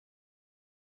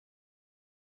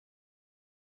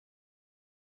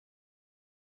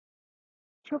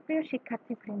সুপ্রিয়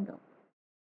শিক্ষার্থীবৃন্দ,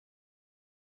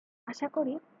 আশা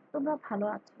করি তোমরা ভালো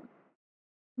আছো,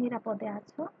 নিরাপদে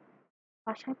আছো,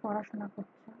 বাসায় পড়াশোনা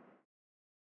করছো।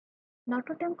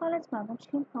 নটরডেম কলেজ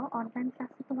ময়মনসিংহ অনলাইন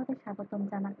ক্লাসে তোমাদের স্বাগতম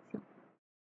জানাচ্ছি।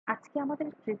 আজকে আমাদের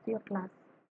তৃতীয় ক্লাস।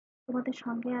 তোমাদের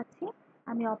সঙ্গে আছি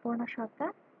আমি অপর্ণা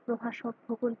সরকার, প্রভাষক,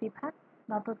 ভূগোল বিভাগ,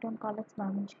 নটরডেম কলেজ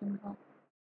ময়মনসিংহ।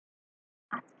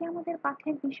 আজকে আমাদের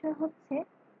পাঠের বিষয় হচ্ছে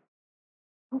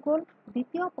ভূগোল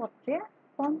দ্বিতীয় পত্রের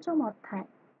পঞ্চম অধ্যায়,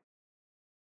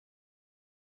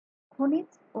 খনিজ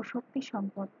ও শক্তি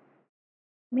সম্পদ,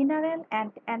 মিনারেল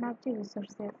অ্যান্ড এনার্জি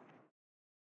রিসোর্সেস।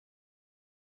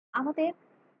 আমাদের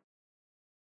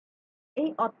এই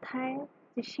অধ্যায়ে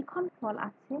যে শিখন ফল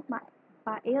আছে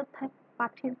বা এই অধ্যায়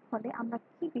পাঠের ফলে আমরা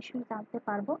কি বিষয় জানতে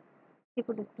পারবো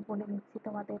সেগুলো একটু বলে নিচ্ছি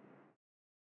তোমাদের।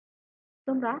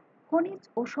 তোমরা খনিজ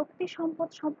ও শক্তি সম্পদ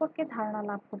সম্পর্কে ধারণা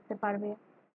লাভ করতে পারবে।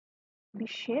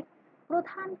 বিশ্বের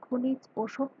প্রধান খনিজ ও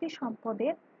শক্তি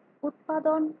সম্পদের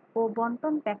উৎপাদন ও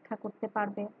বন্টন ব্যাখ্যা করতে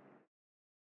পারবে।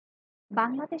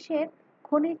 বাংলাদেশের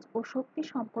খনিজ ও শক্তি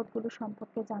সম্পদগুলো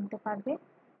সম্পর্কে জানতে পারবে।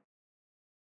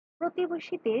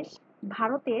 প্রতিবেশী দেশ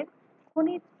ভারতের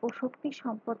খনিজ ও শক্তি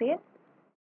সম্পদের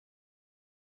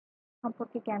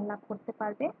সম্পর্কে জ্ঞান লাভ করতে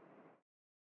পারবে।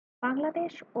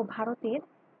 বাংলাদেশ ও ভারতের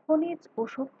খনিজ ও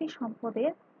শক্তি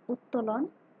সম্পদের উত্তোলন,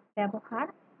 ব্যবহার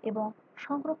এবং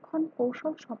সংরক্ষণ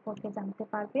কৌশল সম্পর্কে জানতে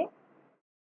পারবে।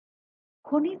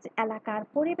 খনিজ এলাকার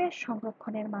পরিবেশ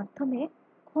সংরক্ষণের মাধ্যমে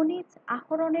খনিজ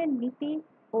আহরণের নীতি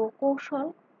ও কৌশল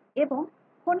এবং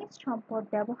খনিজ সম্পদ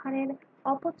ব্যবহারের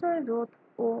অপচয় রোধ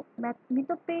ও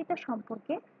মিতব্যয়িতা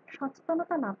সম্পর্কে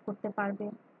সচেতনতা লাভ করতে পারবে।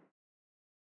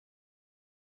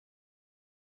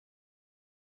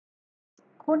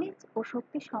 খনিজ ও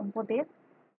শক্তি সম্পদের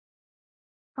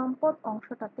সম্পদ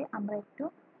অংশটাতে আমরা একটু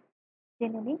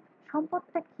জেনে নিই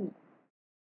সম্পদটা কি।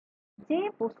 যে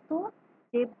বস্তু,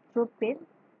 যে দ্রব্যের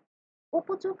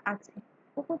উপযোগ আছে,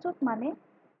 উপযোগ মানে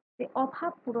যে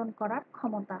অভাব পূরণ করার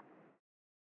ক্ষমতা,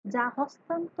 যা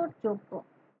হস্তান্তরযোগ্য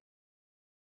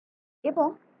এবং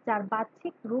যার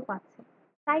বাহ্যিক রূপ আছে,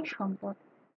 তাই সম্পদ।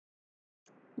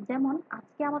 যেমন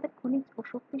আজকে আমাদের খনিজ ও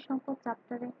শক্তি সম্পদ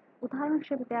চ্যাপ্টারে উদাহরণ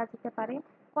হিসেবে দেওয়া যেতে পারে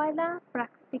কয়লা,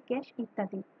 প্রাকৃতিক গ্যাস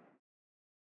ইত্যাদি।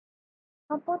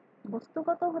 সম্পদ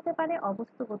বস্তুগত হতে পারে,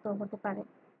 অবস্তুগত হতে পারে।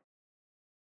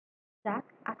 যাক,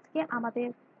 আজকে আমাদের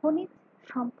খনিজ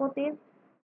সম্পদের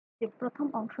যে প্রথম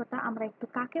অংশটা আমরা একটু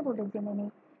কাকে বলে জেনে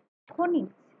নিই।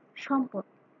 খনিজ সম্পদ,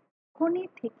 খনি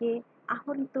থেকে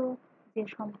আহরিত যে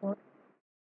সম্পদ,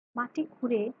 মাটি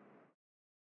খুঁড়ে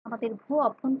আমাদের ভূ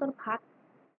অভ্যন্তর ভাগ,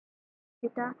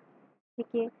 যেটা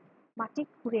থেকে মাটি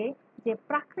খুঁড়ে যে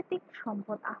প্রাকৃতিক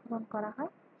সম্পদ আহরণ করা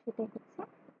হয় সেটাই হচ্ছে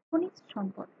খনিজ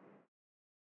সম্পদ।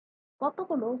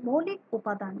 কতগুলো মৌলিক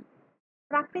উপাদান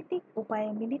প্রাকৃতিক উপায়ে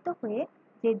মিলিত হয়ে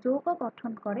যে যৌগ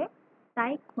গঠন করে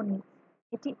তাই খনিজ।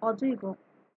 এটি অজৈব।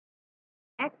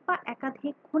 এক বা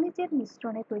একাধিক খনিজের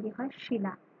মিশ্রণে তৈরি হয়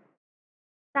শিলা।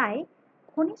 তাই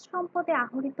খনিজ সম্পদে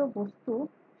আহরিত বস্তু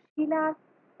শিলার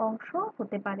অংশ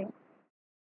হতে পারে।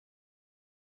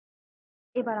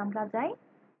 এবার আমরা যাই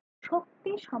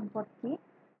শক্তি সম্পদ কি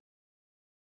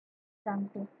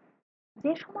জানতে।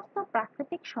 যে সমস্ত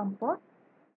প্রাকৃতিক সম্পদ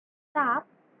তাপ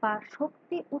বা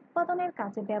শক্তি উৎপাদনের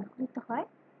কাজে ব্যবহৃত হয়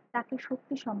তাকে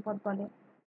শক্তি সম্পদ বলে।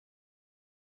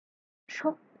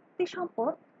 শক্তি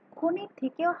সম্পদ খনি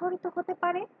থেকে আহরিত হতে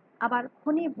পারে, আবার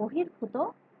খনি বহির্ভূত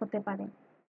হতে পারে।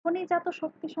 খনিজাত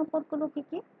শক্তি সম্পদগুলো কি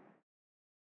কি?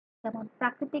 যেমন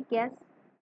প্রাকৃতিক গ্যাস,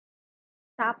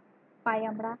 তাপ পাই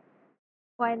আমরা,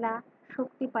 কয়লা,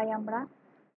 শক্তি পাই আমরা,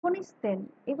 খনিজ তেল,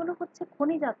 এগুলো হচ্ছে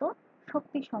খনিজাত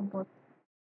শক্তি সম্পদ।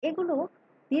 এগুলো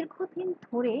দীর্ঘদিন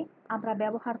ধরে আমরা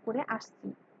ব্যবহার করে আসছি,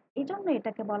 এজন্য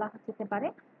এটাকে বলা যেতে পারে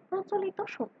প্রচলিত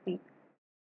শক্তি।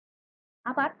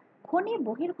 আবার খনি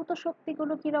বহির্ভূত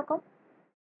শক্তিগুলো কি রকম?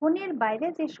 খনির বাইরে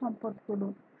যে সম্পদগুলো,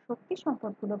 শক্তি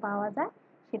সম্পদগুলো পাওয়া যায়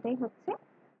সেটাই হচ্ছে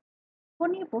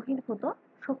খনি বহির্ভূত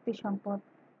শক্তি সম্পদ।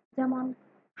 যেমন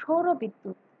সৌর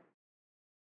বিদ্যুৎ,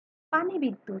 পানি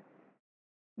বিদ্যুৎ,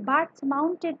 বার্চ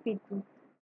মাউন্টেড বিদ্যুৎ,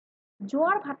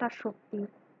 জোয়ার ভাটার শক্তি,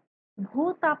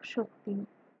 ভূতাপ শক্তি,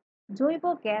 জৈব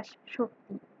গ্যাস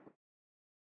শক্তি।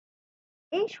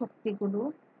 এই শক্তিগুলো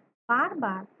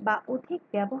বারবার বা অধিক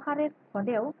ব্যবহারের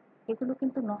ফলেও এগুলো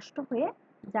কিন্তু নষ্ট হয়ে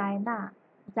যায় না,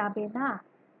 যাবে না।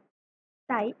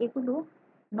 তাই এগুলো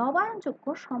নবায়নযোগ্য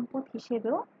সম্পদ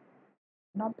হিসেবেও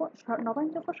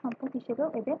নবায়নযোগ্য সম্পদ হিসেবেও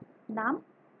এদের নাম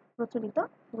প্রচলিত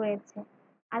রয়েছে।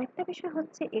 আরেকটা বিষয়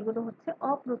হচ্ছে এগুলো হচ্ছে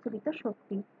অপ্রচলিত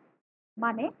শক্তি,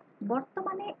 মানে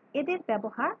বর্তমানে এদের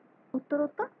ব্যবহার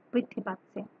উত্তরোত্তর বৃদ্ধি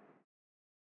পাচ্ছে।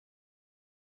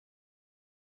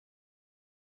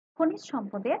 খনিজ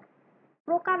সম্পদের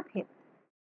প্রকারভেদ।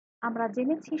 আমরা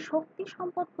জেনেছি শক্তি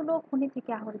সম্পদগুলো খনি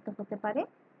থেকে আহরিত হতে পারে,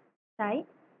 তাই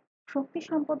শক্তি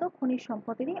সম্পদও খনিজ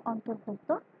সম্পদেরই অন্তর্ভুক্ত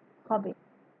হবে।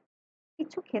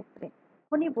 কিছু ক্ষেত্রে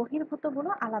খনি বহির্ভূতগুলো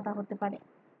আলাদা হতে পারে।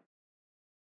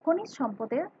 খনিজ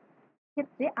সম্পদের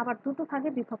ক্ষেত্রে আবার দুটো ভাগে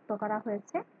বিভক্ত করা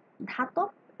হয়েছে, ধাতব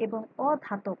এবং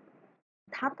অধাতব।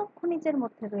 ধাতব খনিজের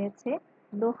মধ্যে রয়েছে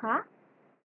লোহা,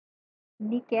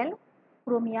 নিকেল,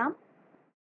 ক্রোমিয়াম,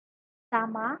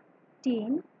 তামা,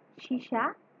 টিন, সীসা,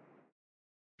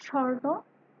 স্বর্ণ,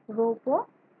 রৌপ্য,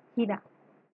 হীরা।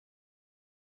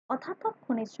 অধাতব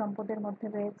খনিজ সম্পদের মধ্যে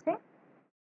রয়েছে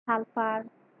সালফার,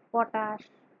 পটাশ,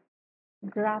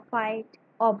 গ্রাফাইট,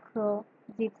 অভ্র,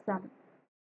 জিপসাম।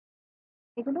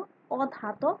 এগুলো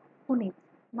অধাতব খনিজ,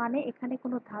 মানে এখানে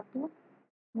কোনো ধাতু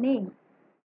নেই।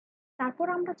 তারপর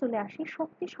আমরা চলে আসি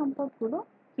শক্তি সম্পদগুলো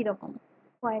কিরকম: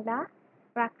 কয়লা,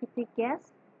 প্রাকৃতিক গ্যাস,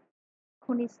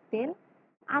 খনিজ তেল,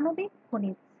 আণবিক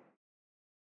খনিজ।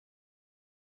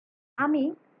 আমি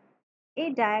এই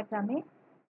ডায়াগ্রামে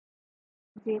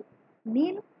যে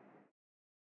নীল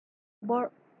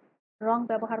রং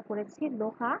ব্যবহার করেছি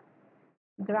লোহা,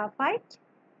 গ্রাফাইট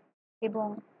এবং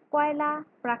কয়লা,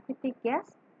 প্রাকৃতিক গ্যাস,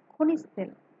 খনিজ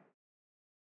তেল।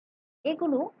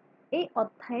 এগুলো এই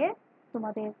অধ্যায়ে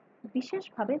তোমাদের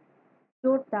বিশেষভাবে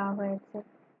জোর দেওয়া হয়েছে।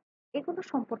 এগুলো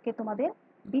সম্পর্কে তোমাদের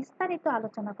বিস্তারিত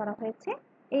আলোচনা করা হয়েছে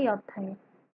এই অধ্যায়ে।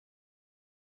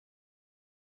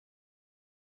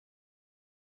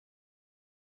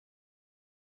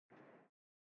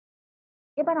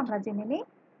 এবার আমরা জেনে নিই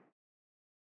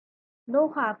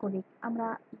লৌহ আকরিক। আমরা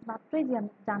মাত্রই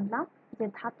জানলাম যে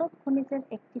ধাতব খনিজের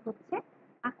একটি হচ্ছে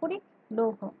আকরিক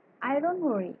লৌহ, আয়রন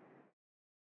ওরে।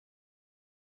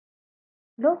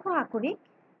 লৌহ আকরিক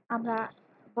আমরা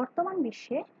বর্তমান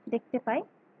বিশ্বে দেখতে পাই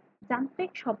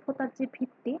যান্ত্রিক সভ্যতার যে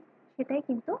ভিত্তি, সেটাই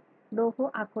কিন্তু লৌহ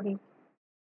আকরিক।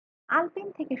 আলপিন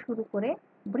থেকে শুরু করে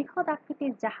বৃহৎ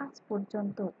আকৃতির জাহাজ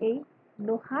পর্যন্ত এই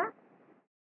লোহা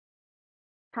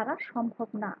ছাড়া সম্ভব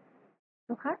না।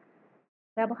 লোহার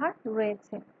ব্যবহার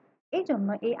রয়েছে। এই জন্য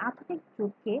এই আধুনিক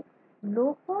যুগকে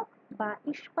লৌহ বা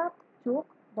ইস্পাত যুগ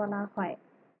বলা হয়।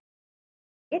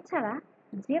 এছাড়া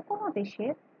যে কোনো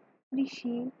দেশের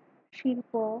কৃষি,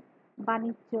 শিল্প,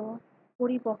 বাণিজ্য,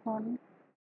 পরিবহন,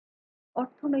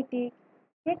 অর্থনৈতিক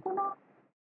যে কোনো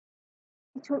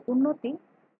কিছুর উন্নতির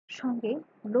সঙ্গে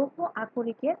লৌহ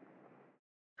আকরিকের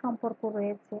সম্পর্ক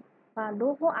রয়েছে বা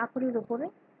লৌহ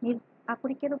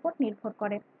আকরিকের উপর নির্ভর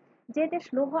করে। যে দেশ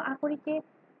লৌহ আকরিকে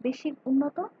বেশি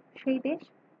উন্নত, সেই দেশ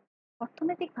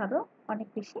অর্থনৈতিকভাবেও অনেক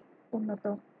বেশি উন্নত।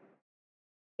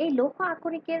 এই লৌহ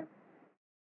আকরিকের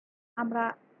আমরা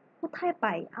কোথায়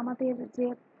পাই? আমাদের যে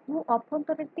ভূ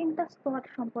অভ্যন্তরের ৩টা স্তর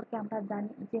সম্পর্কে আমরা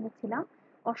জেনেছিলাম: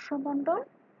 অশ্বমণ্ডল,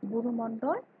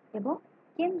 গুরুমণ্ডল এবং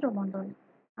কেন্দ্রমণ্ডল।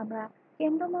 আমরা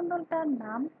কেন্দ্রমণ্ডলটার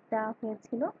নাম দেওয়া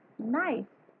হয়েছিল নাইফ,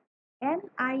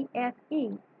 NIFE।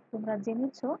 তোমরা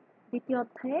জেনেছ দ্বিতীয়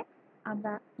অধ্যায়ে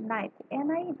আমরা নাইফ,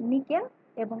 NI নিকেল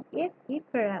এবং FE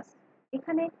ফেরাস।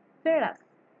 এখানে ফেরাস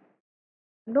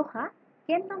লোহা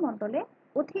কেন্দ্রমণ্ডলে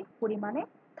অধিক পরিমাণে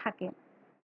থাকে।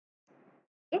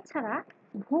 এছাড়া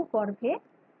ভূগর্ভে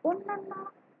অন্যান্য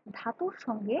ধাতুর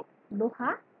সঙ্গে লোহা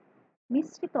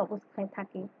মিশ্রিত অবস্থায়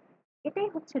থাকে। এটাই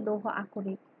হচ্ছে লৌহ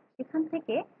আকরিক। এখান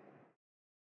থেকে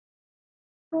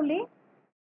তুলে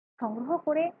সংগ্রহ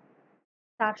করে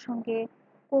তার সঙ্গে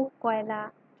কোক কয়লা,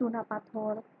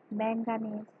 চুনাপাথর,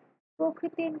 ম্যাঙ্গানিজ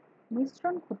প্রভৃতির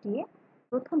মিশ্রণ ঘটিয়ে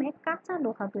প্রথমে কাঁচা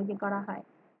লোহা তৈরি করা হয়।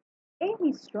 এই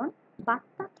মিশ্রণ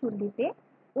বাত্তা চুল্লিতে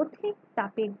অধিক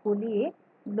তাপে গলিয়ে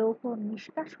লৌহ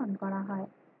নিষ্কাশন করা হয়।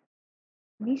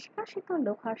 নিষ্কাশিত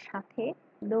লোহার সাথে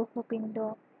লৌহপিণ্ড,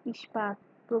 ইস্পাত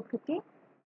প্রভৃতি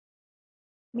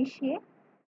মিশিয়ে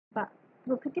বা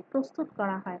প্রভৃতি প্রস্তুত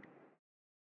করা হয়।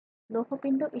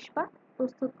 লৌহপিণ্ড, ইস্পাত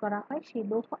প্রস্তুত করা হয় সেই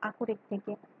লৌহ আকরিক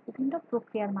থেকে বিভিন্ন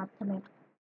প্রক্রিয়ার মাধ্যমে।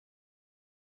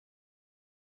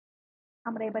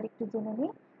 আমরা এবার একটু জেনে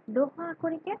নিই লৌহ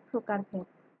আকরিকের প্রকারভেদ।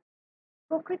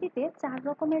 প্রকৃতিতে 4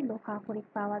 রকমের লৌহ আকরিক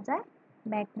পাওয়া যায়: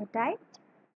 ম্যাগনেটাইট,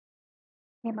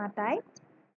 হেমাটাইট,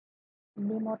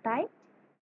 লিমোটাইট,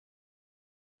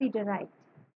 সিডারাইট।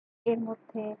 এর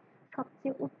মধ্যে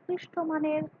সবচেয়ে উৎকৃষ্ট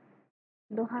মানের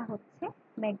লোহা হচ্ছে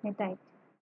ম্যাগনেটাইট,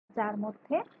 যার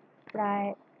মধ্যে প্রায়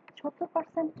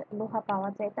 70% লোহা পাওয়া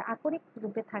যায়। এটা আকরিক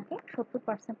রূপে থাকে,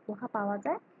 70% লোহা পাওয়া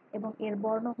যায় এবং এর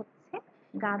বর্ণ হচ্ছে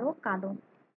গাঢ় কালো।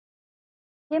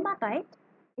 হেমাটাইট,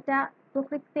 এটা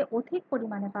প্রকৃতিতে অধিক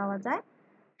পরিমাণে পাওয়া যায়,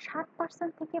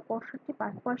 60% থেকে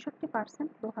 65%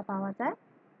 লোহা পাওয়া যায়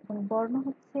এবং বর্ণ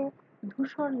হচ্ছে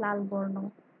ধূসর লাল বর্ণ।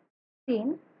 3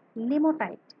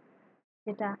 লিমোটাইট,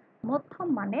 যেটা মধ্যম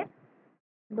মানের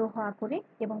লৌহ আকরিক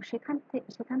এবং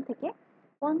সেখান থেকে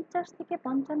 50 থেকে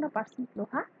 55%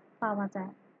 লোহা পাওয়া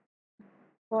যায়।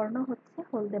 বর্ণ হচ্ছে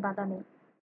হলদে বাদামি।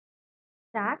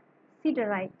 4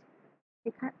 সিডারাইট,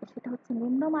 সেটা হচ্ছে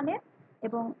নিম্নমানের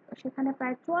এবং সেখানে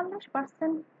প্রায়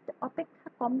 44% অপেক্ষা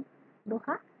কম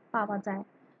লোহা পাওয়া যায়।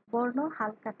 বর্ণ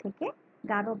হালকা থেকে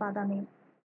গাঢ় বাদামি।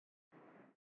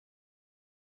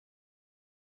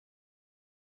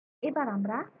 এবার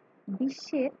আমরা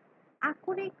বিশ্বের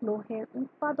আকরিক লৌহের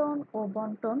উৎপাদন ও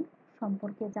বণ্টন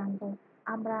সম্পর্কে জানব।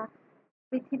 আমরা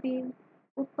পৃথিবীর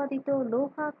উৎপাদিত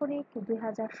লৌহ আকরিক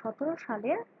 2017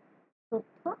 সালের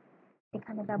তথ্য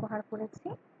এখানে ব্যবহার করেছি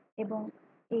এবং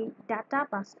এই ডাটা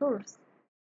বা source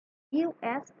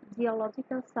US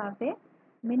geological survey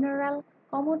mineral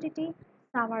commodity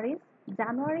summaries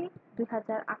জানুয়ারি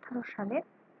 2018 সালের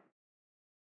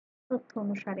তথ্য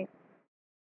অনুসারে।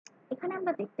 এখানে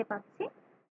আমরা দেখতে পাচ্ছি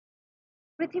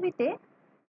পৃথিবীতে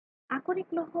আকরিক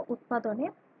লৌহ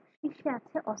উৎপাদনের শীর্ষে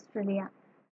আছে অস্ট্রেলিয়া।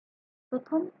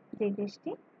 প্রথম যে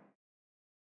দেশটি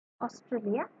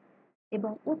অস্ট্রেলিয়া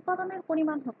এবং উৎপাদনের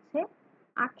পরিমাণ হচ্ছে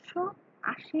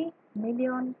 880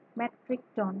 মিলিয়ন মেট্রিক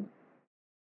টন।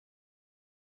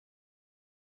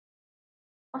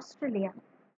 অস্ট্রেলিয়া।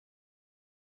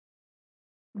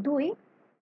 2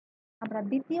 আমরা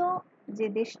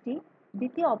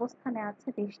দ্বিতীয় অবস্থানে আছে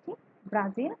দেশটি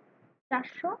ব্রাজিল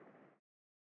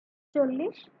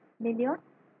 440 মিলিয়ন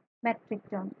মেট্রিক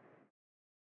টন।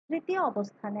 তৃতীয়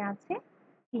অবস্থানে আছে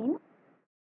চীন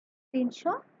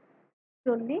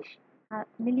 340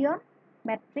 মিলিয়ন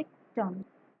মেট্রিক টন।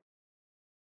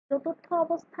 চতুর্থ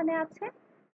অবস্থানে আছে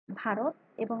ভারত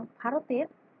এবং ভারতের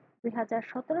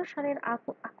 2017 সালের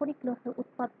আকরিক লৌহের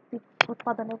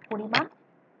উৎপাদনের পরিমাণ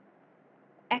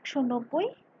 190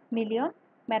 মিলিয়ন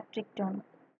মেট্রিক টন।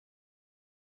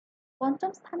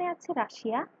 পঞ্চম স্থানে আছে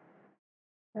রাশিয়া।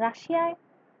 রাশিয়ায়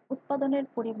উৎপাদনের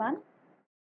পরিমাণ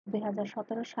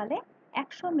 2017 সালে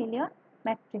 100 মিলিয়ন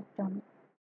মেট্রিক টন।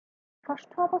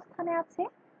 ষষ্ঠ অবস্থানে আছে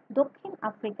দক্ষিণ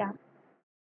আফ্রিকা।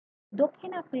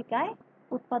 দক্ষিণ আফ্রিকায়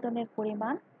উৎপাদনের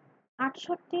পরিমাণ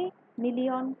 68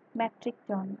 মিলিয়ন মেট্রিক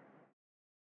টন।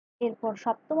 এরপর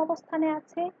সপ্তম অবস্থানে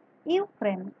আছে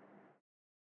ইউক্রেন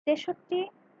 63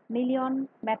 মিলিয়ন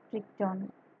মেট্রিক টন।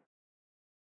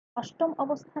 অষ্টম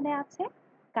অবস্থানে আছে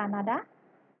কানাডা।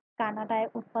 কানাডায়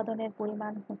উৎপাদনের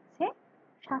পরিমাণ হচ্ছে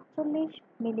 47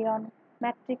 মিলিয়ন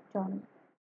মেট্রিক টন।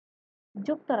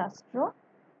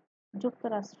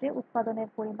 যুক্তরাষ্ট্রে উৎপাদনের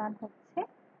পরিমাণ হচ্ছে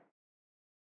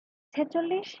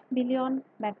 46 মিলিয়ন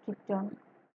মেট্রিক টন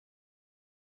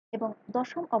এবং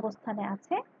দশম অবস্থানে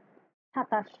আছে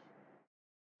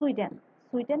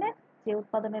সুইডেনের যে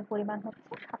উৎপাদনের পরিমাণ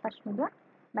হচ্ছে 27 মিলিয়ন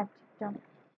মেট্রিক টন।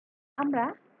 আমরা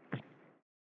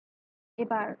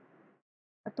এবার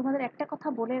তোমাদের একটা কথা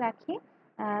বলে রাখি,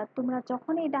 তোমরা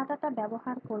যখন এই ডাটাটা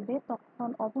ব্যবহার করবে তখন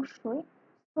অবশ্যই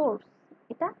সোর্স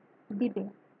এটা দিবে,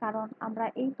 কারণ আমরা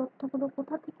এই তথ্যগুলো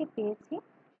কোথা থেকে পেয়েছি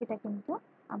সেটা কিন্তু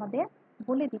আমাদের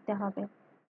বলে দিতে হবে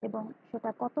এবং সেটা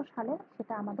কত সালে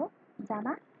সেটা আমাদের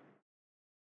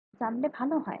জানলে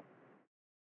ভালো হয়।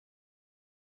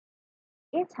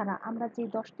 এছাড়া আমরা যে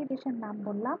 10টি দেশের নাম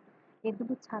বললাম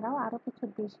এগুলো ছাড়াও আরো কিছু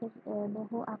দেশের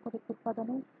লৌহ আকরিক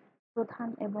উৎপাদনের প্রধান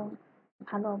এবং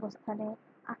ভালো অবস্থানে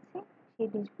আছে। সেই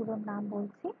দেশগুলোর নাম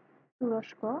বলছি: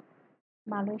 তুরস্ক,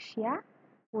 Malaysia,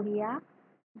 Korea,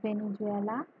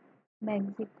 Venezuela,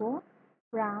 Mexico,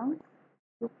 France,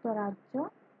 যুক্তরাজ্য,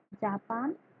 Japan,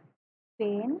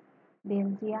 Spain,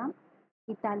 Belgium,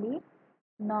 Italy,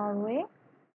 Norway,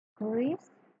 Greece,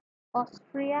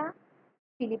 Austria,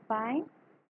 Philippine,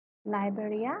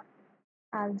 Liberia,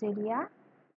 Algeria,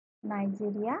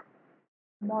 Nigeria,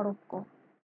 Morocco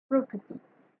প্রভৃতি।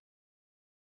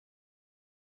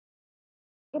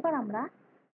 এবার আমরা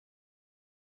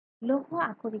লৌহ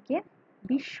আকরিকের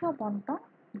বিশ্ব বণ্টন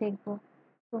দেখব।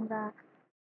 তোমরা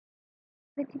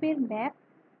পৃথিবীর ম্যাপ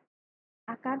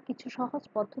আঁকার কিছু সহজ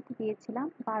পদ্ধতি দিয়েছিলাম,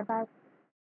 বারবার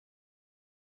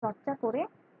চর্চা করে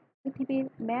পৃথিবীর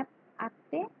ম্যাপ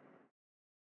আঁকতে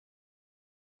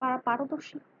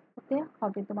পারদর্শী হতে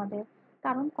হবে তোমাদের,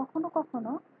 কারণ কখনো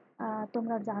কখনো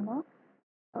তোমরা জানো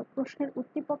প্রশ্নের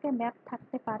উদ্দীপকে ম্যাপ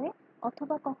থাকতে পারে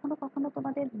অথবা কখনো কখনো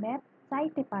তোমাদের ম্যাপ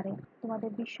চাইতে পারে তোমাদের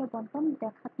বিশ্ব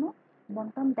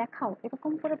বণ্টন দেখাও,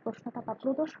 এরকম করে প্রশ্নটা বা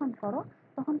প্রদর্শন করো,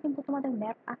 তখন কিন্তু তোমাদের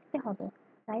ম্যাপ আঁকতে হবে।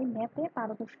 তাই ম্যাপে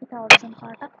পারদর্শিতা অর্জন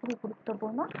করাটা খুবই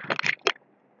গুরুত্বপূর্ণ,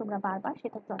 তোমরা বারবার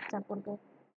সেটা চর্চা করবে।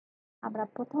 আমরা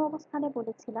প্রথম অবস্থানে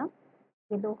বলেছিলাম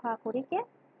যে লৌহ আকরিকে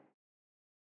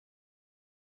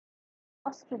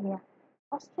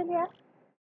অস্ট্রেলিয়ার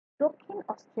দক্ষিণ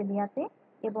অস্ট্রেলিয়াতে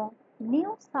এবং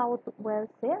নিউ সাউথ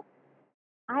ওয়েলসের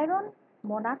আয়রন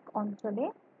মোনাক অঞ্চলে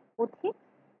অধিক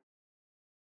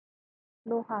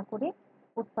লৌহ আকরিক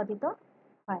উৎপাদিত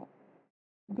হয়।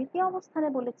 দ্বিতীয় অবস্থানে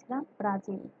বলেছিলাম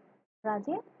ব্রাজিল।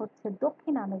 ব্রাজিল হচ্ছে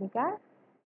দক্ষিণ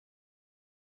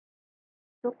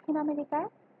আমেরিকায়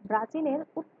ব্রাজিলের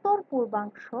উত্তর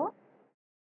পূর্বাংশ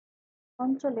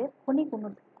অঞ্চলের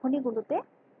খনিগুলোতে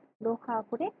লৌহ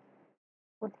আকরিক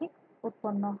অধিক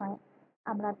উৎপন্ন হয়।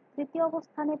 আমরা তৃতীয়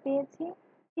অবস্থানে পেয়েছি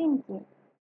চীনকে।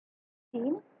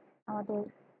 চীন আমাদের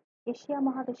এশিয়া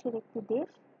মহাদেশের একটি দেশ,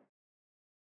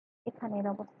 এখানের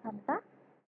অবস্থানটা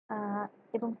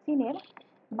এবং চীনের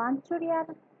মাঞ্চুরিয়ার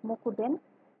মুকুদেন,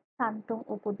 শান্তং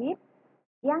উপদ্বীপ,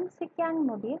 ইয়াংসিকিয়াং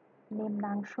নদীর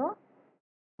নিম্নাংশ,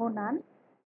 হোনান,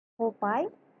 হোপাই,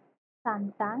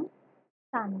 সান্টাং,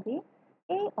 চাংরি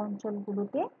এই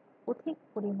অঞ্চলগুলোতে অধিক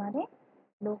পরিমাণে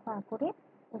লৌহ আকরিক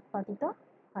উৎপাদিত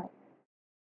হয়।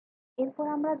 এরপর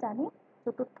আমরা জানি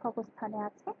চতুর্থ অবস্থানে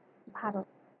আছে ভারত।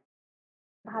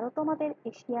 ভারত আমাদের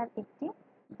এশিয়ার একটি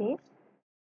দেশ।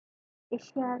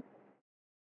 এশিয়ার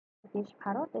দেশ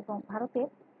ভারত, এবং ভারতের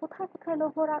কোথায় কোথায়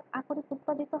লৌহ আকরিক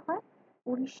উৎপাদিত হয়?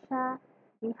 উড়িষ্যা,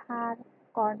 বিহার,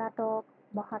 কর্ণাটক,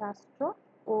 মহারাষ্ট্র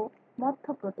ও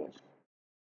মধ্যপ্রদেশ।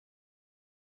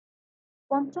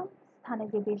 পঞ্চম স্থানে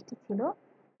যে দেশটি ছিল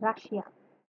রাশিয়া।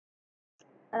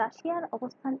 রাশিয়ার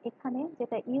অবস্থান এখানে,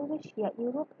 যেটা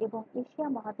ইউরোপ এবং এশিয়া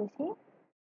মহাদেশে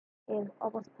এর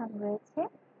অবস্থান রয়েছে,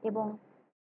 এবং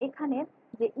এখানের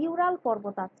যে ইউরাল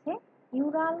পর্বত আছে,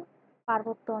 ইউরাল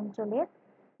পার্বত্য অঞ্চলের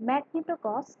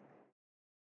ম্যাগনিটোকস্ক,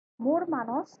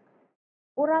 মুরমানস্ক,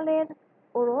 ওরালের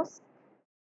ওরস্ক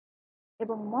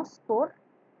এবং মস্কোর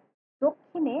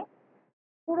দক্ষিণে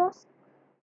কুরস্ক,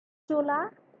 চোলা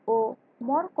ও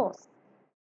মরকস্ক,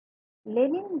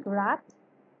 লেনিনগ্রাড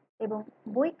এবং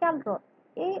বৈকাল হ্রদ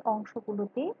এই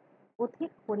অংশগুলোতে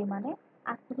অধিক পরিমাণে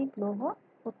আকরিক লৌহ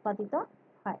উৎপাদিত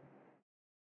হয়।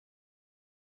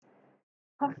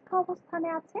 ষষ্ঠ অবস্থানে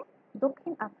আছে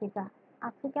দক্ষিণ আফ্রিকা।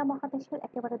 আফ্রিকা মহাদেশের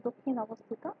একেবারে দক্ষিণ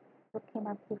অবস্থিত দক্ষিণ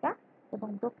আফ্রিকা, এবং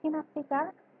দক্ষিণ আফ্রিকার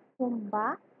কুম্বা,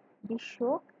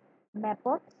 বিশপ,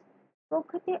 ম্যাপথ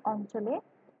প্রভৃতি অঞ্চলে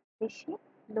বেশি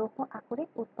লৌহ আকরিক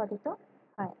উৎপাদিত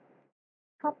হয়।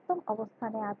 সপ্তম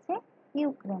অবস্থানে আছে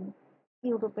ইউক্রেন।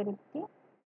 ইউরোপের একটি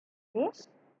দেশ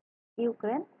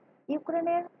ইউক্রেন।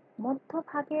 ইউক্রেনের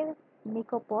মধ্যভাগের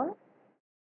নিকোপল,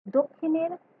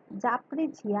 দক্ষিণের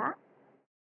জাপরিঝিয়া,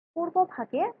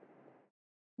 পূর্বভাগের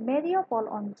মেরিওপল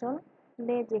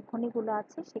অঞ্চলে যে খনিগুলো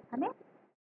আছে সেখানে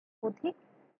অধিক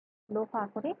লৌহ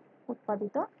আকরিক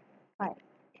উৎপাদিত হয়।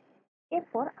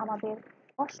 এরপর আমাদের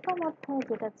অষ্টম অধ্যায়ে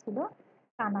যেটা ছিল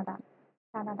কানাডা।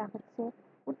 কানাডা হচ্ছে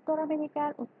উত্তর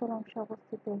আমেরিকার উত্তর অংশে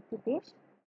অবস্থিত একটি দেশ।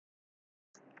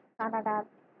 কানাডার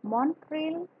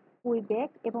মন্ট্রিল, কুইবেক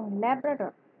এবং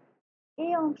ল্যাব্রাডর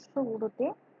এই অংশগুলোতে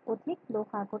অধিক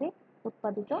লৌহ আকরিক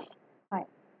উৎপাদিত হয়।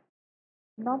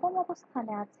 নবম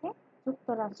অবস্থানে আছে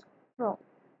যুক্তরাষ্ট্র।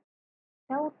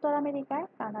 যা উত্তর আমেরিকায়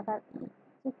কানাডার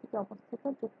থেকে অবস্থিত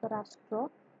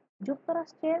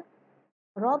যুক্তরাষ্ট্রের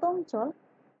হ্রদ অঞ্চল,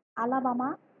 আলাবামা,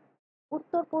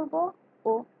 উত্তর পূর্ব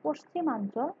ও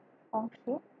পশ্চিমাঞ্চল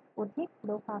অংশে অধিক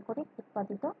লৌহ আকরিক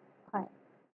উৎপাদিত হয়।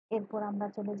 এরপর আমরা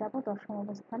চলে যাব দশম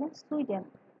অবস্থানে সুইডেন।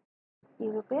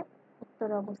 ইউরোপের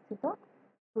উত্তরে অবস্থিত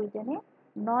সুইডেনে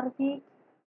নরভিগ,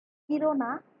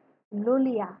 কিরোনা,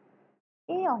 লোলিয়া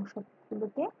এই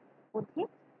অংশগুলোতে অধিক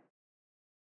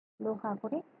লৌহ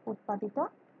আকরিক উৎপাদিত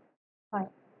হয়।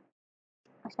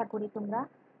 আশা করি তোমরা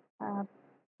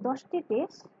 10টি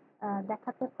দেশ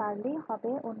দেখাতে পারলেই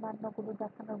হবে। অন্যান্যগুলো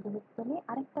দেখানোর গুরুত্ব নেই।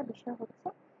 আরেকটা বিষয় হচ্ছে,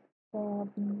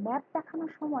 ম্যাপ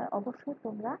দেখানোর সময় অবশ্যই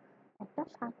তোমরা একটা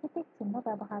সাংকেতিক চিহ্ন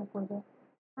ব্যবহার করবে।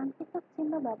 সাংকেতিক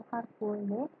চিহ্ন ব্যবহার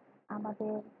করলে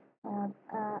আমাদের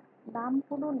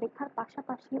নামগুলো লেখার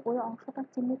পাশাপাশি ওই অংশটা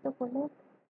চিহ্নিত করলে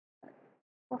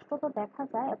স্পষ্টত দেখা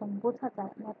যায় এবং বোঝা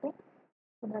যায়। ম্যাপে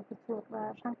তোমরা কিছু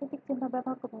সাংকেতিক চিহ্ন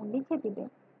ব্যবহার করে লিখে দিবে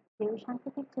যে ওই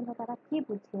সাংকেতিক চিহ্ন দ্বারা কি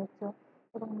বুঝিয়েছ।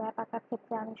 এবং ম্যাপ আঁকার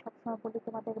ক্ষেত্রে আমি সবসময় বলি,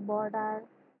 তোমাদের বর্ডার,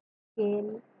 স্কেল,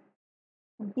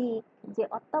 দিক যে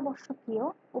অত্যাবশ্যকীয়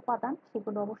উপাদান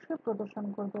সেগুলো অবশ্যই প্রদর্শন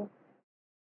করবে,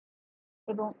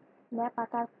 এবং ম্যাপ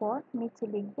আঁকার পর নিচে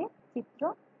লিখবে চিত্র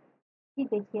কি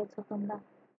দেখিয়েছ তোমরা।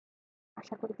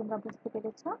 আশা করি তোমরা বুঝতে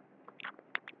পেরেছ।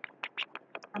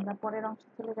 আমরা পরের অংশে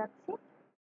চলে যাচ্ছি।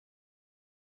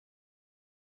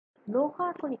 লৌহ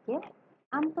আকরিকের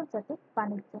আন্তর্জাতিক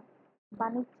বাণিজ্য।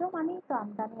 বাণিজ্য মানেই তো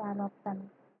আমদানি আর রপ্তানি,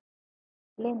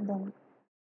 লেনদেন।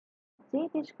 যে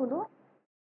দেশগুলো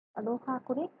লৌহ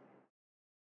আকরিক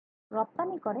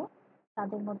রপ্তানি করে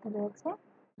তাদের মধ্যে রয়েছে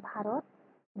ভারত,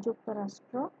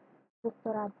 যুক্তরাষ্ট্র,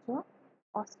 যুক্তরাজ্য,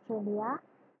 অস্ট্রেলিয়া,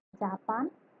 জাপান,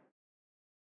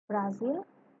 ব্রাজিল,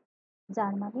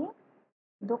 জার্মানি,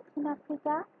 দক্ষিণ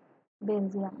আফ্রিকা,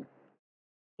 বেলজিয়াম।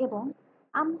 এবং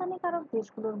আমদানিকারক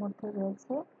দেশগুলোর মধ্যে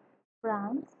রয়েছে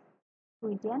France,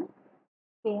 Sweden,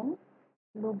 Spain,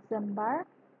 Luxembourg,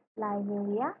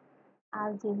 Liberia,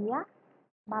 Algeria,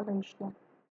 Malaysia.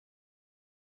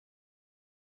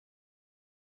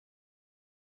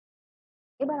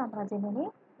 এবার আমরা জেনে নিই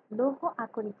লৌহ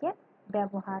আকরিকের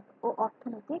ব্যবহার ও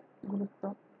অর্থনৈতিক গুরুত্ব।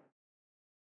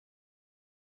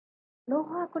 লৌহ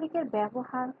আকরিকের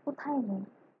ব্যবহার কোথায় নেই?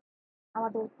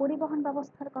 আমাদের পরিবহন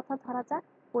ব্যবস্থার কথা ধরা যাক।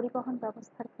 পরিবহন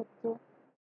ব্যবস্থার ক্ষেত্রে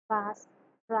বাস,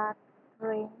 truck,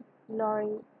 train,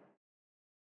 lorry,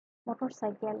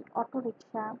 motorcycle,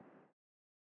 autorickshaw,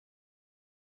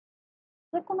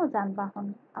 যে কোনো যানবাহন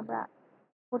আমরা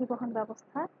পরিবহন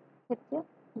ব্যবস্থার ক্ষেত্রে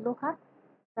লোহার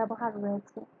ব্যবহার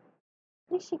রয়েছে।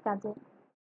 কৃষিকাজে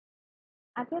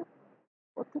আগের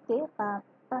অতীতে বা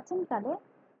প্রাচীনকালে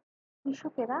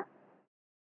কৃষকেরা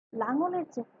লাঙলের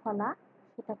যে ফলা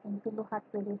সেটা কিন্তু লোহার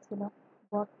তৈরি ছিল।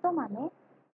 বর্তমানে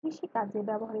কৃষিকাজে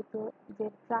ব্যবহৃত যে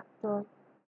tractor,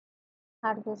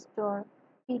 harvester,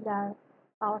 tiller,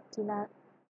 power tiller,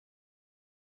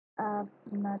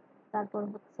 তারপর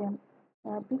হচ্ছে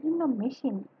বিভিন্ন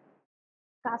মেশিন,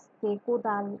 কাস্তে,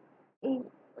 কোদাল, এই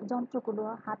যন্ত্রগুলো,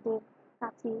 হাতের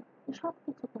কাঁচি, সব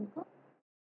কিছু কিন্তু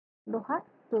লোহার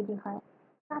তৈরি হয়।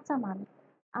 কাঁচামাল,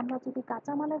 আমরা যদি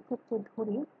কাঁচামালের ক্ষেত্রে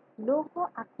ধরি, লৌহ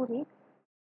আকরিক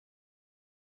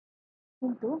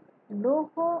কিন্তু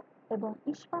লৌহ এবং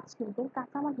ইস্পাত শিল্পের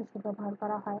কাঁচামাল হিসেবে ব্যবহার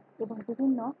করা হয় এবং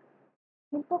বিভিন্ন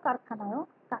শিল্প কারখানায়ও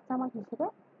কাঁচামাল হিসেবে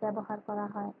ব্যবহার করা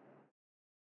হয়।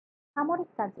 সামরিক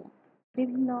কাজে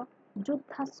বিভিন্ন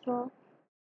যুদ্ধাস্ত্র,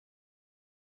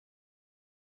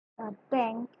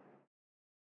 ট্যাঙ্ক,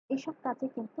 এসব কাজে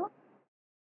কিন্তু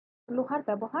লোহার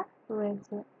ব্যবহার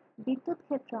রয়েছে। বিদ্যুৎ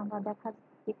ক্ষেত্রে আমরা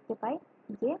দেখতে পাই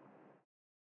যে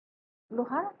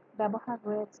লোহার ব্যবহার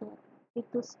রয়েছে।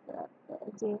 বিদ্যুৎ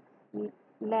যে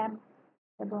ল্যাম্প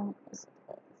এবং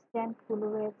স্ট্যান্ডগুলো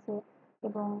রয়েছে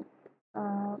এবং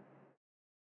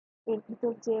এর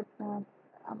ভিতর যে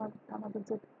আমাদের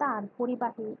যে তার,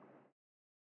 পরিবাহী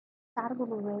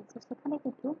তারগুলো রয়েছে, সেখানে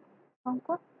কিন্তু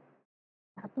সংকট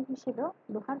ধাতু হিসেবেও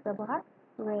লোহার ব্যবহার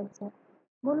রয়েছে।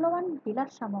 মূল্যবান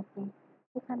বিলাস সামগ্রী,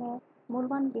 সেখানে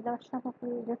মূল্যবান বিলাস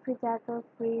সামগ্রী, রেফ্রিজারেটর,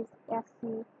 ফ্রিজ,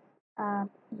 এসি,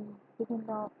 বিভিন্ন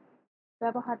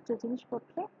ব্যবহার্য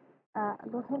জিনিসপত্রে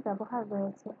লোহের ব্যবহার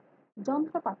রয়েছে।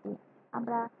 যন্ত্রপাতি,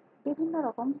 আমরা বিভিন্ন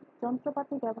রকম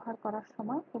যন্ত্রপাতি ব্যবহার করার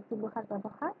সময় কিন্তু লোহার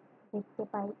ব্যবহার দেখতে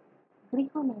পাই।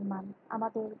 গৃহ নির্মাণ,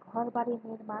 আমাদের ঘর বাড়ি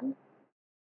নির্মাণ,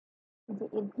 যে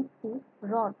এর ভিত্তি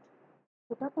রড,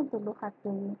 সেটা কিন্তু লোহার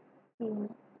তৈরি। টিন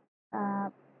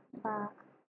বা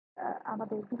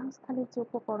আমাদের গৃহস্থালির যে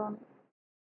উপকরণ,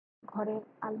 ঘরের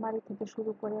আলমারি থেকে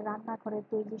শুরু করে রান্নাঘরের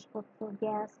জিনিসপত্র,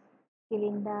 গ্যাস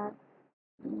সিলিন্ডার,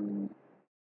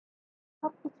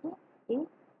 সবকিছু এই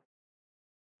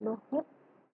লোহের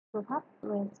প্রভাব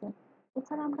রয়েছে।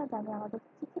 এছাড়া আমরা জানি আমাদের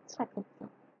চিকিৎসা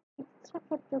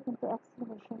ক্ষেত্রেও কিন্তু এক্স-রে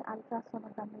মেশিন,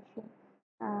 আলট্রাসোনোগ্রাম মেশিন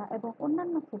এবং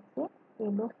অন্যান্য ক্ষেত্রে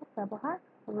এই লোহের ব্যবহার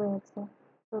রয়েছে।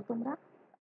 তো তোমরা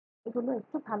এগুলো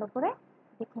একটু ভালো করে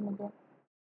দেখে নেবে।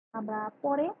 আমরা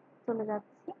পরে চলে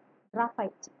যাচ্ছি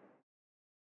গ্রাফাইট,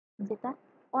 যেটা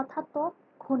অধাতব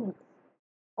খনিজ।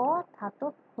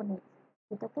 অধাতব খনিজ,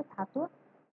 যেটাতে ধাতুর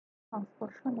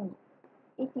সংস্পর্শ নেই।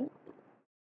 এটি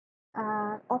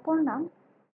অপর নাম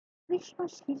কৃষ্ণ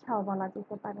সীসাও বলা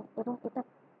যেতে পারে এবং এটা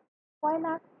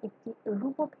কয়লার একটি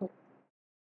রূপভেদ।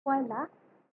 কয়লা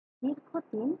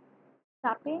দীর্ঘদিন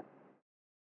তাপে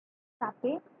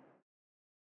তাপে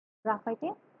গ্রাফাইটে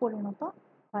পরিণত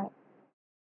হয়।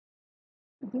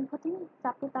 দীর্ঘদিন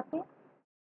চাপে তাপে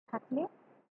থাকলে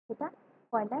সেটা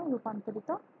কয়লায় রূপান্তরিত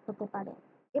হতে পারে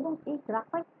এবং এই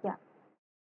গ্রাফাইটটা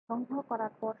সংগ্রহ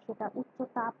করার পর সেটা উচ্চ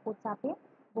তাপ ও চাপে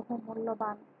বহু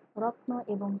মূল্যবান রত্ন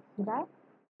এবং হীরায়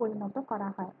পরিণত করা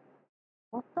হয়।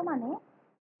 বর্তমানে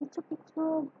কিছু কিছু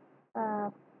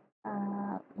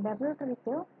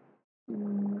ল্যাবরেটরিতেও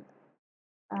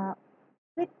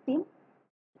কৃত্রিম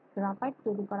গ্রাফাইট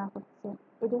তৈরি করা হচ্ছে।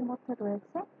 এদের মধ্যে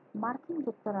রয়েছে মার্কিন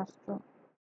যুক্তরাষ্ট্র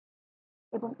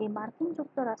এবং এই মার্কিন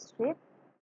যুক্তরাষ্ট্রের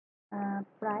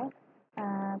প্রায়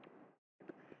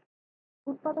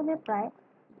উৎপাদনের প্রায়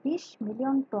 20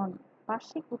 মিলিয়ন টন,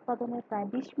 বার্ষিক উৎপাদনের প্রায়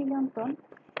 20 মিলিয়ন টন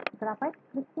গ্রাফাইট,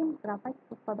 কৃত্রিম গ্রাফাইট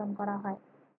উৎপাদন করা হয়।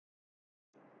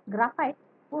 গ্রাফাইট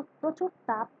প্রচুর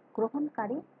তাপ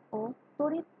গ্রহণকারী ও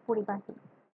তড়িৎ পরিবাহী।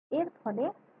 এর ফলে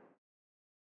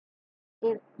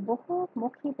এর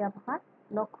বহুমুখী ব্যবহার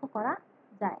লক্ষ্য করা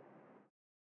যায়।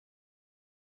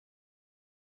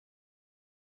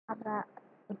 আমরা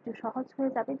একটু সহজ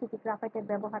হয়ে যাবে যদি গ্রাফাইটের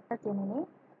ব্যবহারটা জেনে নিই।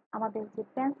 আমাদের যে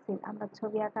পেন্সিল আমরা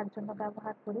ছবি আঁকার জন্য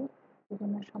ব্যবহার করি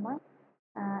বিভিন্ন সময়,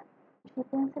 সেই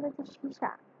পেন্সিলের যে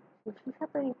সীসা, সেই সীসা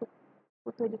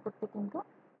তৈরি করতে কিন্তু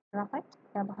গ্রাফাইট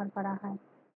ব্যবহার করা হয়।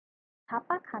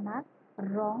 ছাপাখানার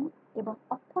রং এবং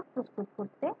অক্ষর প্রস্তুত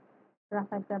করতে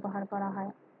গ্রাফাইট ব্যবহার করা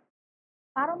হয়।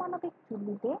 পারমাণবিক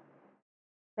চুল্লিতে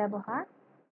ব্যবহার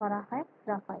করা হয়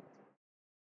গ্রাফাইট।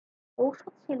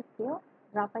 ঔষধ শিল্পেও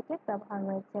গ্রাফাইটের ব্যবহার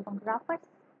রয়েছে এবং গ্রাফাইট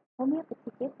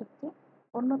হোমিওপ্যাথিকের একটি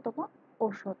অন্যতম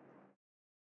ঔষধ।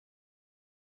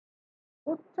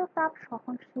 উচ্চ তাপ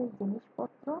সহনশীল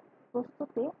জিনিসপত্র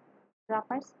প্রস্তুতে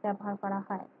গ্রাফাইট ব্যবহার করা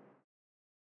হয়।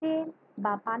 তেল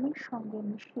বা পানির সঙ্গে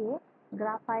মিশিয়ে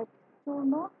গ্রাফাইট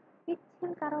চূর্ণ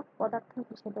পিচ্ছিলকারক পদার্থ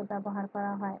হিসেবে ব্যবহার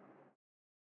করা হয়।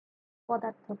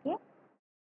 পদার্থকে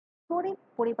তড়িৎ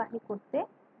পরিবাহী করতে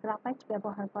গ্রাফাইট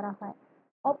ব্যবহার করা হয়।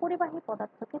 অপরিবাহী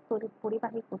পদার্থকে তড়িৎ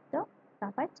পরিবাহী করতেও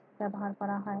গ্রাফাইট ব্যবহার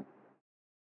করা হয়।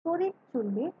 তড়িৎ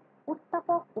চুল্লির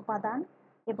উত্তাপক উপাদান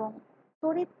এবং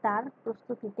তড়িৎ তার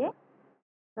প্রস্তুতিতে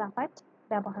গ্রাফাইট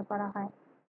ব্যবহার করা হয়।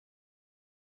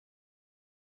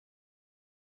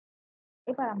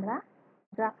 এবার আমরা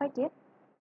গ্রাফাইটের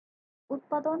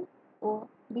উৎপাদন ও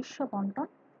বিশ্ব বন্টন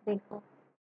দেখব।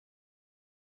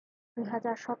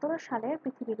 2017 সালের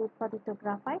পৃথিবীর উৎপাদিত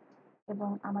গ্রাফাইট এবং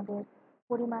আমাদের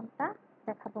পরিমাণটা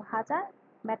দেখাবো 1000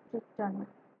 মেট্রিক টন।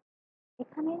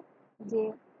 এখানে যে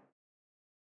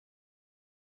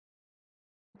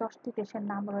 10টি দেশের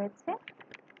নাম রয়েছে,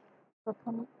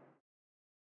 প্রথম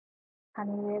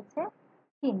স্থানে রয়েছে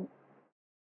চীন।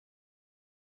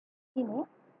 চীনে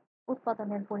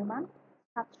উৎপাদনের পরিমাণ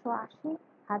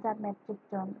 780,000 মেট্রিক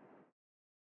টন।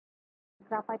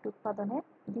 গ্রাফাইট উৎপাদনের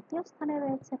দ্বিতীয় স্থানে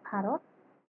রয়েছে ভারত,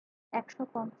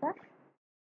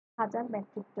 150,000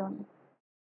 মেট্রিক টন।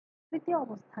 তৃতীয়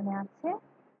অবস্থানে আছে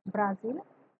ব্রাজিল,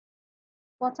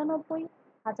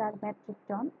 95,000 মেট্রিক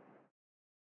টন।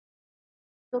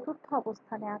 চতুর্থ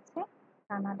অবস্থানে আছে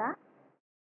কানাডা,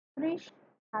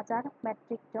 30,000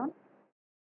 মেট্রিক টন।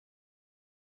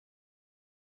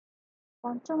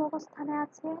 পঞ্চম অবস্থানে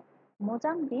আছে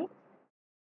মোজাম্বিক,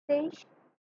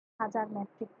 23,000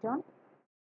 মেট্রিক টন।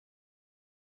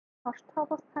 ষষ্ঠ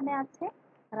অবস্থানে আছে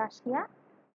রাশিয়া,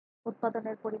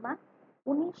 উৎপাদনের পরিমাণ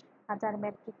 19,000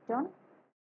 মেট্রিক টন।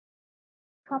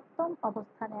 সপ্তম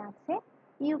অবস্থানে আছে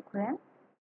ইউক্রেন,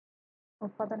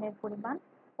 উৎপাদনের পরিমাণ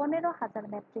 15,000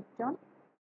 মেট্রিক টন।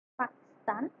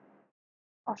 পাকিস্তান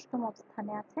অষ্টম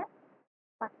অবস্থানে আছে।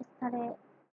 পাকিস্তানে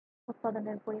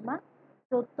উৎপাদনের পরিমাণ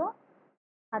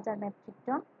 14,000 মেট্রিক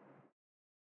টন।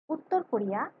 উত্তর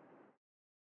কোরিয়া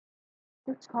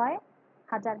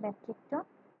 6,000 মেট্রিক টন।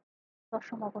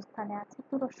 দশম অবস্থানে আছে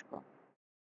তুরস্ক,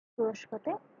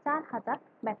 তুরস্কতে 4,000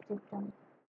 মেট্রিক টন।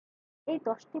 এই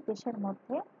 10টি দেশের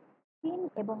মধ্যে চীন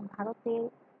এবং ভারতে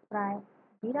প্রায়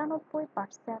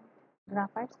 92%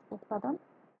 গ্রাফাইট উৎপাদন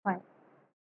হয়।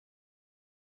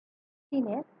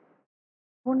 চীনের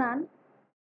হুনান,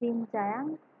 জিনজিয়াং,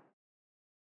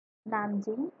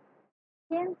 নানজিং,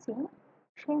 টিয়েনজিং,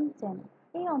 শেনচেন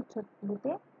এই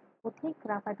অঞ্চলগুলিতে অধিক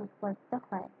গ্রাফাইট উৎপাদিত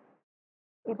হয়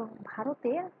এবং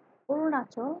ভারতের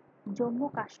অরুণাচল, জম্মু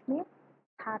কাশ্মীর,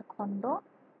 ঝাড়খণ্ড,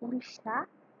 উড়িষ্যা,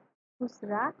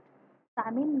 গুজরাট,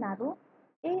 তামিলনাড়ু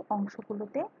এই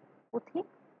অংশগুলোতে অধিক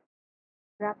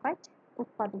গ্রাফাইট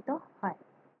উৎপাদিত হয়।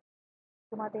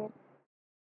 তোমাদের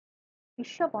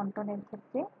বিশ্ব বন্টনের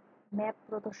ক্ষেত্রে ম্যাপ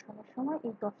প্রদর্শনের সময়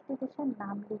এই 10টি দেশের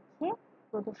নাম লিখে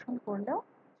প্রদর্শন করলেও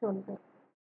চলবে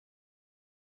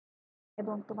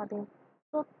এবং তোমাদের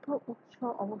তথ্য উৎস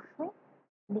অবশ্যই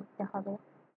লিখতে হবে।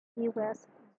 US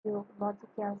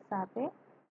geological survey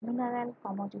mineral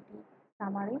commodity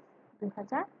summaries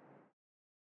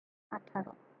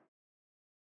 2018।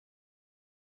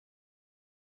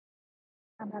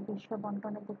 আমরা বিশ্ব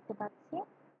বন্টনে দেখতে পাচ্ছি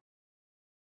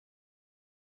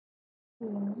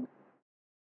চীন,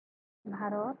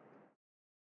 ভারত।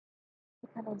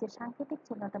 এখানে যে সাংকেতিক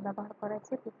চিহ্নটা ব্যবহার করা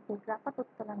হয়েছে পৃথিবীর গ্রাফাইট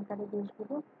উত্তোলনকারী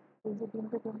দেশগুলো, এই যে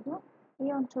বিন্দু বিন্দু, এই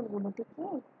অঞ্চলগুলো থেকে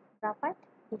গ্রাফাইট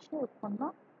বেশি উৎপন্ন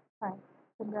হয়।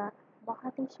 তোমরা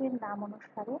মহাদেশের নাম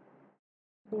অনুসারে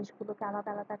দেশগুলোকে আলাদা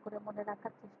আলাদা করে মনে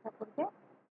রাখার চেষ্টা করবে।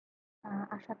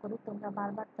 আশা করি তোমরা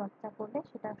বারবার চর্চা করলে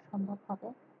সেটা সম্ভব হবে।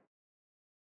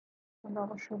 তোমরা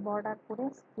অবশ্যই বর্ডার করে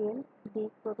স্কেল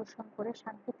দিক প্রদর্শন করে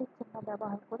সাংকেতিক চিহ্ন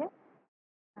ব্যবহার করে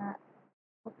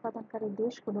উৎপাদনকারী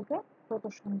দেশগুলোকে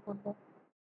প্রদর্শন করবে।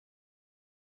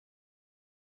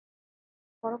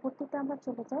 পরবর্তীতে আমরা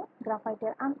চলে যাই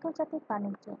গ্রাফাইটের আন্তর্জাতিক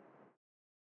বাণিজ্য।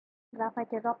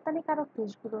 গ্রাফাইটের রপ্তানিকারক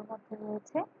দেশগুলোর মধ্যে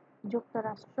রয়েছে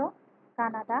যুক্তরাষ্ট্র,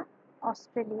 কানাডা,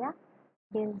 অস্ট্রেলিয়া,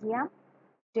 বেলজিয়াম,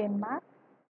 ডেনমার্ক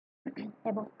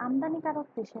এবং আমদানিকারক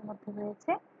দেশের মধ্যে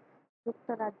রয়েছে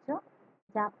যুক্তরাজ্য,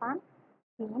 জাপান,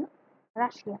 চীন,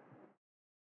 রাশিয়া।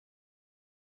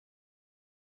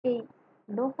 এই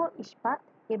লৌহ ইস্পাত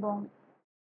এবং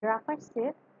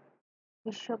গ্রাফাইটের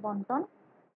বিশ্ব বন্টন,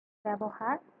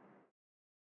 ব্যবহার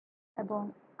এবং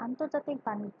আন্তর্জাতিক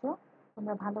বাণিজ্য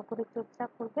তোমরা ভালো করে চর্চা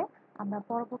করবে। আমরা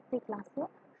পরবর্তী ক্লাসে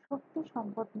শক্তি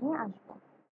সম্পদ নিয়ে আসবো।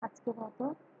 আজকের মতো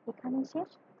এখানেই শেষ।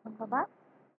 ধন্যবাদ।